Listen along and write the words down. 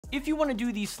If you want to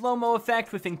do the slow-mo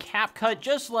effect within CapCut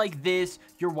just like this,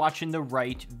 you're watching the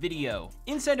right video.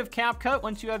 Inside of CapCut,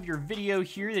 once you have your video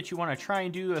here that you want to try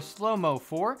and do a slow-mo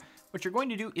for, what you're going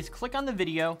to do is click on the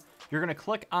video, you're going to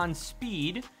click on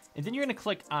speed, and then you're going to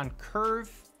click on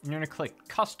curve, and you're going to click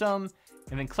custom,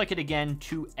 and then click it again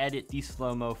to edit the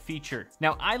slow-mo feature.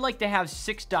 Now, I like to have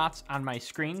 6 dots on my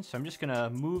screen, so I'm just gonna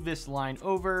move this line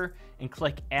over and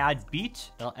click add beat.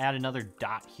 I'll add another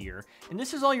dot here. And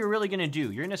this is all you're really gonna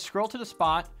do. You're gonna scroll to the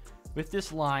spot with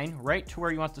this line right to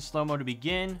where you want the slow-mo to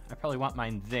begin. I probably want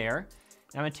mine there.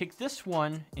 And I'm gonna take this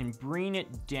one and bring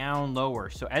it down lower.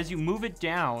 So as you move it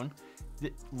down,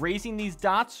 raising these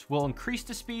dots will increase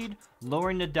the speed,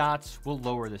 lowering the dots will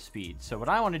lower the speed. So what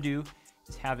I wanna do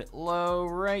is have it low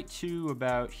right to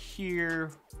about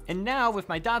here. And now with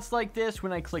my dots like this,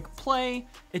 when I click play,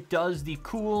 it does the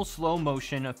cool slow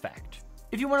motion effect.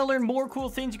 If you want to learn more cool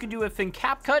things you can do within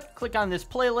CapCut, click on this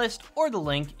playlist or the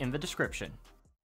link in the description.